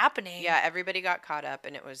 what is happening? Yeah, everybody got caught up,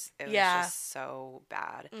 and it was just so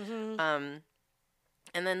bad. And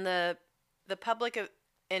then the public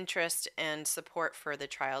interest and support for the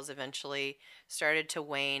trials eventually started to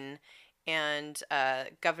wane. And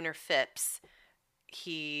Governor Phipps,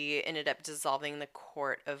 he ended up dissolving the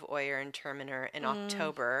court of Oyer and Terminer in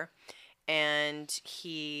October, and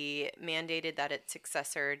he mandated that its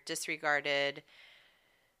successor disregard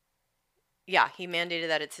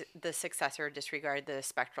the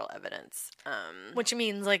spectral evidence. Which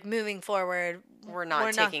means, like, moving forward, we're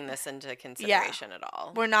not taking this into consideration at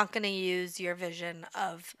all. We're not going to use your vision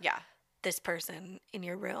of this person in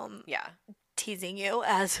your room teasing you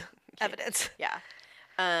as evidence. Yeah.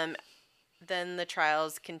 Then the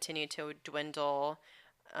trials continued to dwindle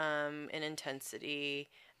in intensity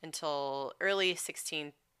until early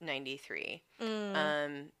 1693.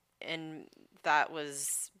 And that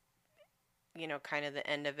was, kind of the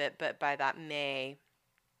end of it. But by that May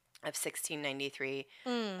of 1693,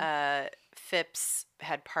 Phipps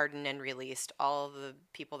had pardoned and released all of the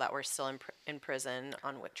people that were still in prison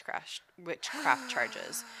on witchcraft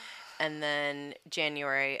charges. And then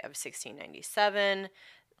January of 1697,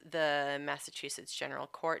 the Massachusetts General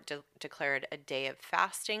Court declared a day of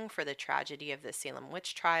fasting for the tragedy of the Salem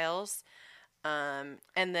witch trials. And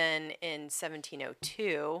then in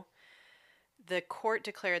 1702, the court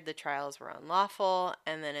declared the trials were unlawful.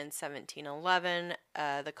 And then in 1711,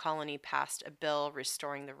 the colony passed a bill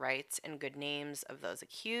restoring the rights and good names of those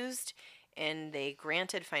accused, and they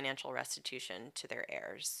granted financial restitution to their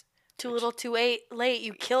heirs. Too little, too late.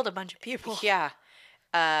 You killed a bunch of people. Yeah.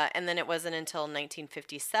 And then it wasn't until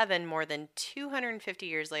 1957, more than 250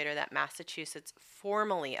 years later, that Massachusetts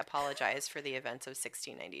formally apologized for the events of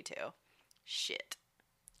 1692. Shit.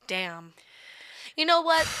 Damn. You know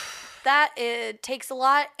what? It takes a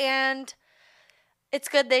lot, and it's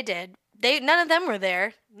good they did. None of them were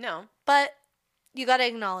there. No. But you got to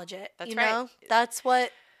acknowledge it. That's right. Know? That's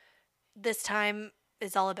what this time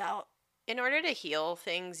is all about. In order to heal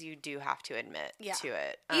things, you do have to admit to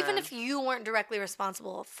it. Even if you weren't directly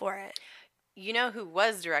responsible for it. You know who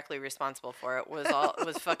was directly responsible for it was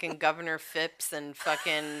fucking Governor Phipps and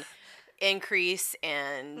fucking Increase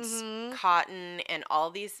and Cotton and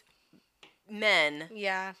all these men.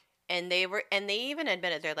 Yeah. And they even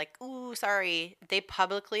admitted, they're like, ooh, sorry. They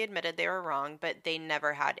publicly admitted they were wrong, but they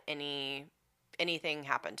never had anything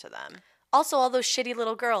happen to them. Also, all those shitty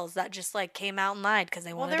little girls that just, like, came out and lied because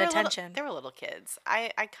they wanted attention. They were little kids. I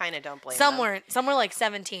kind of don't blame them. Some were, like,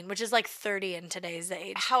 17, which is, like, 30 in today's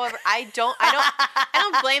age. However, I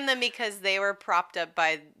don't blame them because they were propped up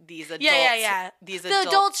by these adults. Yeah. The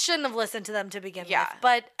adults shouldn't have listened to them to begin with.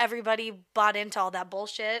 But everybody bought into all that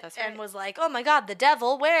bullshit and was like, oh, my God, the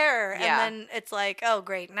devil, where? Yeah. And then it's like, oh,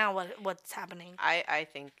 great, now what's happening? I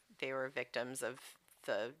think they were victims of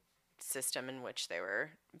the system in which they were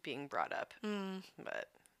being brought up, but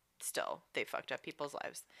still they fucked up people's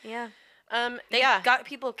lives. They got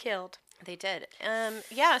people killed. They did.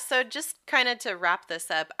 So just kind of to wrap this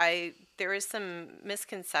up, there was some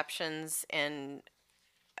misconceptions and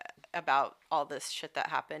about all this shit that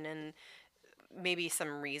happened and maybe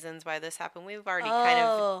some reasons why this happened. We've already kind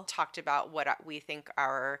of talked about what we think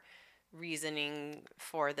our reasoning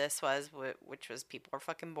for this was, which was people were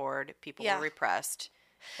fucking bored, people were repressed,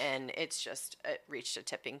 and it's just it reached a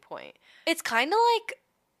tipping point. It's kind of like,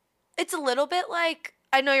 it's a little bit like,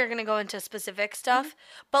 I know you're going to go into specific stuff,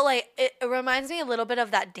 but like it reminds me a little bit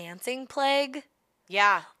of that dancing plague.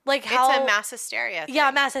 Yeah. Like how... It's a mass hysteria thing.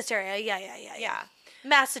 Yeah, mass hysteria. Yeah.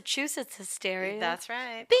 Massachusetts hysteria. That's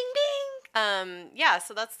right. Bing, bing. Yeah,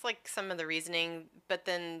 so that's like some of the reasoning, but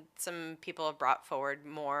then some people have brought forward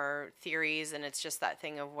more theories, and it's just that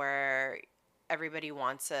thing of where everybody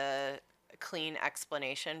wants a clean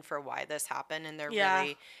explanation for why this happened, and there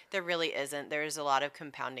really isn't. There's a lot of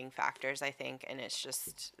compounding factors, I think, and it's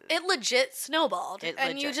just... It legit snowballed.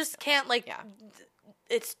 You just can't, like... Yeah.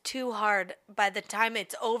 It's too hard by the time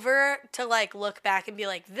it's over to like look back and be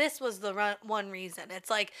like, this was the one reason. It's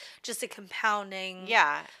like just a compounding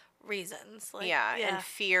reasons. Like, and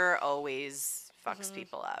fear always fucks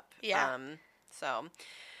people up. Yeah. And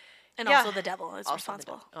yeah. Also the devil is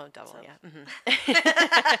responsible. Devil, so. Yeah.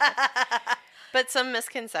 Mm-hmm. But some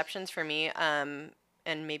misconceptions for me, and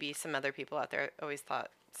maybe some other people out there always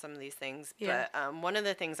thought some of these things. Yeah. But one of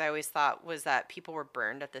the things I always thought was that people were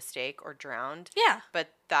burned at the stake or drowned. Yeah.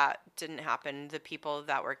 But that didn't happen. The people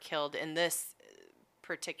that were killed in this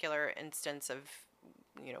particular instance of,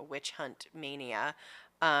 witch hunt mania,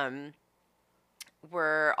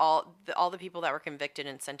 were all the people that were convicted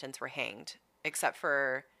and sentenced were hanged, except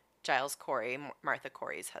for Giles Corey, Martha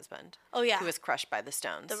Corey's husband. Oh, yeah. Who was crushed by the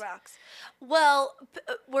stones. The rocks. Well,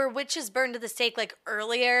 were witches burned to the stake, like,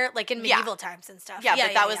 earlier, like, in medieval times and stuff? Yeah,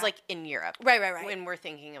 but that was, like, in Europe. Right. When we're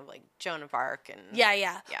thinking of, like, Joan of Arc and...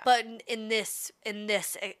 Yeah. But in this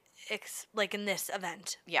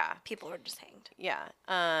event... Yeah. People were just hanged. Yeah.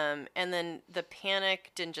 And then the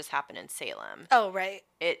panic didn't just happen in Salem. Oh, right.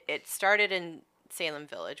 It started in Salem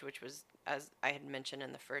Village, which was, as I had mentioned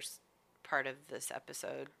in the first part of this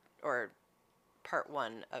episode... or part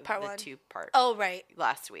one of the two-part. Oh, right.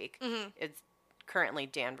 Last week. Mm-hmm. It's currently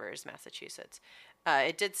Danvers, Massachusetts.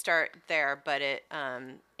 It did start there, but it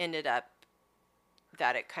ended up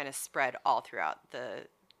that it kind of spread all throughout the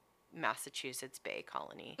Massachusetts Bay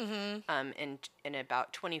Colony, in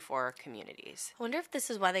about 24 communities. I wonder if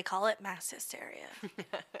this is why they call it mass hysteria.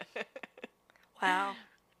 Wow.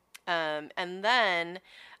 And then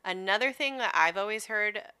another thing that I've always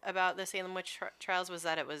heard about the Salem witch trials was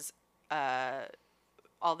that it was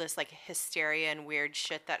all this like hysteria and weird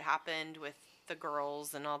shit that happened with the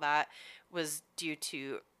girls and all that was due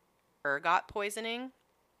to ergot poisoning,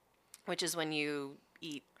 which is when you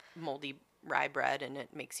eat moldy rye bread and it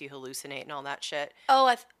makes you hallucinate and all that shit.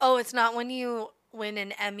 Oh, it's not when you win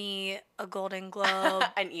an Emmy, a Golden Globe,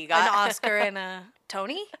 an EGOT, an Oscar, and a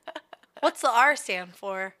Tony? What's the R stand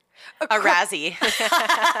for? A Razzie.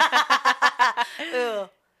 Ooh,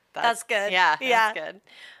 that's good. Yeah, that's good.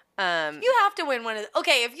 You have to win one of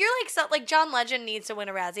okay, if you're like John Legend needs to win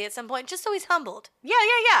a Razzie at some point, just so he's humbled. Yeah.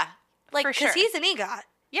 Like, because he's an EGOT.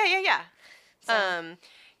 Yeah. So.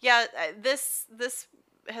 This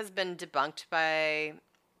has been debunked by...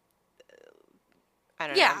 I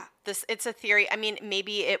don't know. It's a theory. I mean,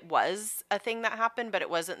 maybe it was a thing that happened, but it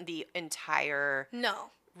wasn't the entire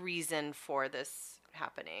reason for this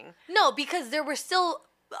happening. No, because there were still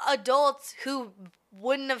adults who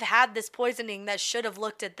wouldn't have had this poisoning that should have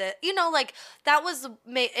looked at the, like that was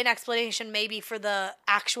an explanation maybe for the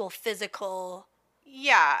actual physical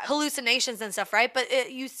hallucinations and stuff, right? But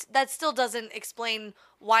that still doesn't explain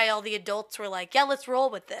why all the adults were like, yeah, let's roll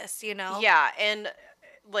with this, Yeah, and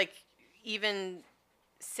like even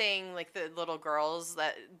saying like the little girls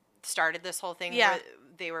that started this whole thing, where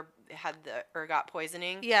they had the ergot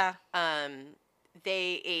poisoning. Yeah.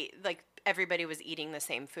 They ate, like, everybody was eating the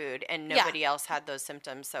same food and nobody else had those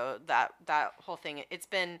symptoms. So that whole thing, it's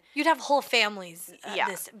been... You'd have whole families,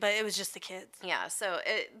 but it was just the kids. Yeah. So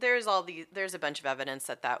there's a bunch of evidence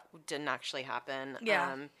that didn't actually happen.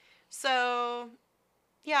 Yeah. So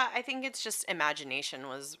yeah, I think it's just imagination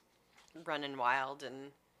was running wild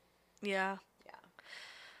and... Yeah.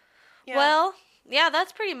 Well, yeah,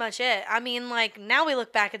 that's pretty much it. I mean, like, now we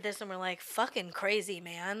look back at this and we're like, fucking crazy,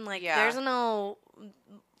 man. Like, there's no...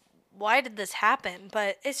 Why did this happen?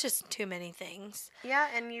 But it's just too many things. Yeah,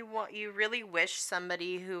 and you really wish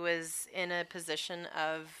somebody who was in a position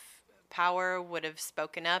of power would have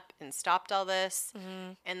spoken up and stopped all this.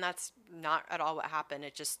 Mm-hmm. And that's not at all what happened.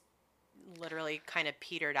 It just literally kind of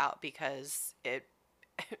petered out because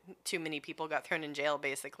too many people got thrown in jail,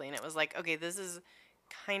 basically. And it was like, okay, this is...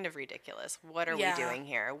 kind of ridiculous. What are we doing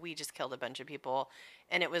here? We just killed a bunch of people.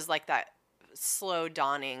 And it was like that slow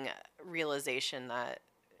dawning realization that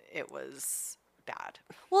it was bad.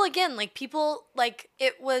 Well, again, like people, like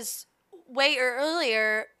it was way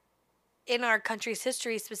earlier in our country's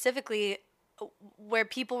history specifically where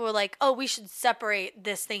people were like, oh, we should separate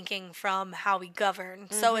this thinking from how we govern.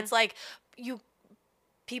 Mm-hmm. So it's like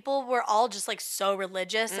people were all just like so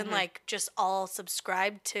religious and like just all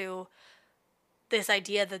subscribed to this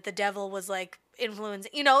idea that the devil was like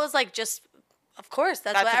influencing, it was like just, of course,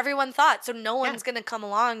 that's what everyone thought. So no one's going to come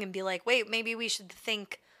along and be like, wait, maybe we should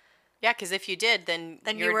think. Yeah, because if you did, then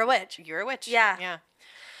you were a witch. You're a witch. Yeah. Yeah.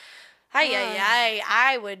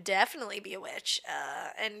 I would definitely be a witch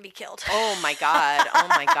and be killed. Oh my god!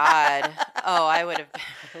 Oh, I would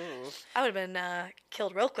have been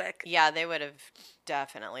killed real quick. Yeah, they would have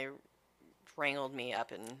definitely wrangled me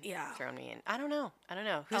up and thrown me in. I don't know.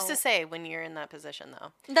 Who's to say when you're in that position,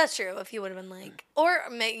 though? That's true. If you would have been like, or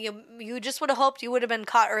you just would have hoped you would have been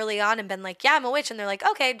caught early on and been like, yeah, I'm a witch, and they're like,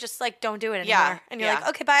 okay, just like don't do it anymore. Yeah, and you're like,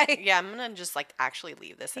 okay, bye. Yeah, I'm gonna just like actually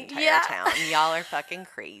leave this entire town. Y'all are fucking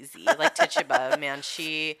crazy. Like Tituba, man,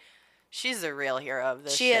 she's the real hero of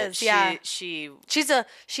this. She is. Yeah. She's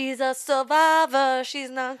a survivor.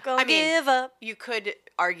 She's not gonna give up. You could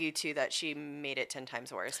argue too that she made it 10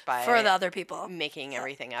 times worse for the other people making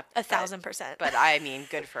everything up. 1,000%. But I mean,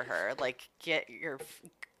 good for her. Like,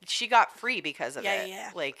 she got free because of it.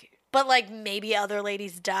 Yeah. Like, but like maybe other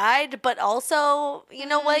ladies died, but also, you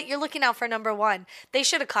know what? You're looking out for number one. They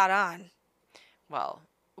should have caught on. Well,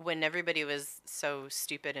 when everybody was so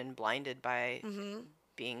stupid and blinded by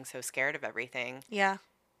being so scared of everything. Yeah.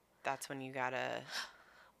 That's when you gotta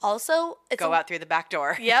also go out through the back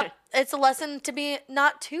door. Yep. It's a lesson to be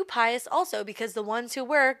not too pious also, because the ones who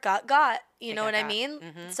were got. You know what I mean?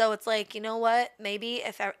 Mm-hmm. So it's like, you know what? Maybe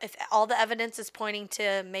if all the evidence is pointing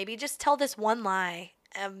to maybe just tell this one lie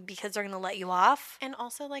because they're going to let you off. And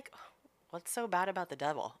also, like, what's so bad about the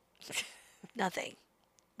devil? Nothing.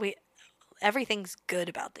 Everything's good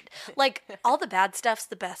about it. Like, all the bad stuff's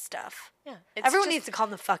the best stuff. Yeah. Everyone needs to calm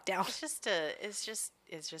the fuck down. It's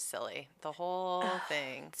just silly. The whole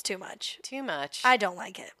thing. It's too much. Too much. I don't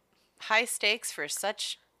like it. High stakes for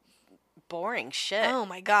such boring shit. Oh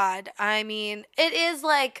my god. I mean, it is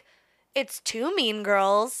like, it's too Mean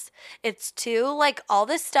Girls. It's too, like, all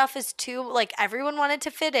this stuff is too, like, everyone wanted to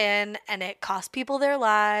fit in and it cost people their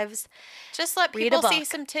lives. Just let people see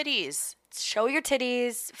some titties. Show your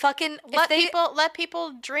titties. Fucking let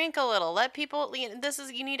people drink a little. Let people,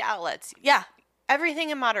 you need outlets. Yeah. Everything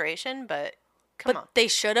in moderation, but come on. They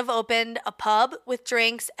should have opened a pub with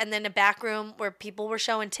drinks and then a back room where people were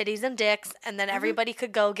showing titties and dicks, and then everybody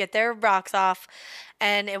could go get their rocks off,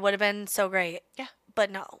 and it would have been so great. Yeah.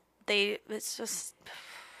 But no. It's just,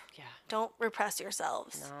 don't repress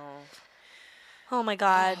yourselves. No. Oh my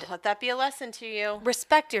god. Let that be a lesson to you.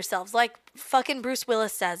 Respect yourselves, like fucking Bruce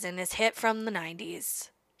Willis says in his hit from the 90s.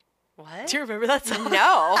 What? Do you remember that song?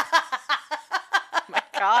 No. My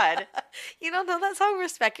god. You don't know that song,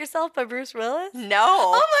 Respect Yourself by Bruce Willis? No.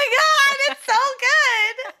 Oh my god, it's so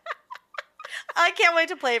good. I can't wait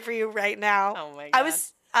to play it for you right now. Oh my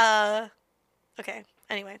god. Okay.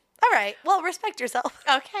 Anyway. All right. Well, respect yourself.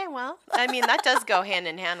 Okay. Well, I mean, that does go hand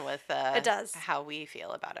in hand with it does. How we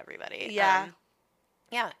feel about everybody. Yeah.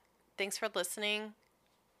 Yeah. Thanks for listening.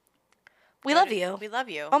 We love you. We love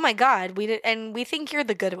you. Oh my god. And we think you're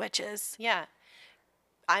the good witches. Yeah.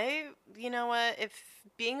 You know what? If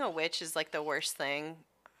being a witch is like the worst thing,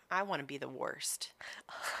 I want to be the worst.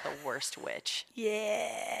 The worst witch.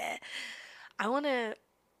 Yeah.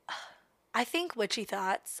 I think witchy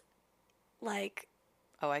thoughts, like.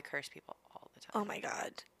 Oh, I curse people all the time. Oh my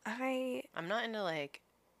god. I'm not into like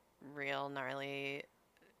real gnarly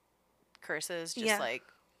curses. Just like,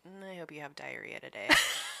 I hope you have diarrhea today.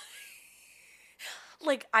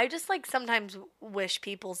 Like, I just like sometimes wish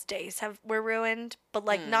people's days were ruined, but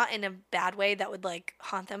like not in a bad way that would like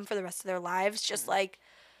haunt them for the rest of their lives. Just like,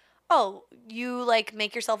 oh, you like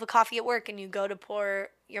make yourself a coffee at work and you go to pour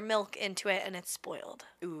your milk into it and it's spoiled.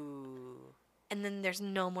 Ooh. And then there's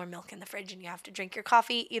no more milk in the fridge and you have to drink your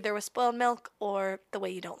coffee either with spoiled milk or the way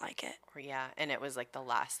you don't like it. Or and it was like the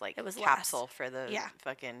last capsule for the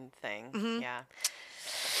fucking thing. Mm-hmm. Yeah.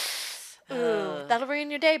 Ooh, that'll ruin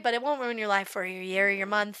your day, but it won't ruin your life for your year or your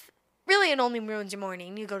month. Really, it only ruins your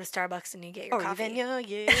morning. You go to Starbucks and you get your coffee. Even your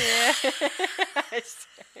year.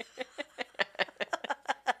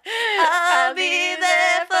 I'll be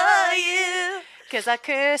there for you. 'Cause I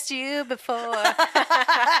cursed you before.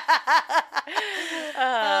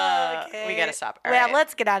 Okay. We gotta stop. All right.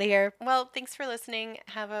 Let's get out of here. Well, thanks for listening.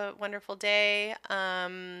 Have a wonderful day.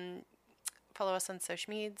 Follow us on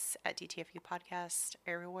social medias at DTFU Podcast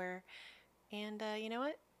everywhere. And you know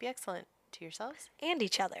what? Be excellent to yourselves and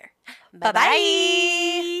each other.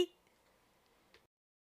 Bye-bye.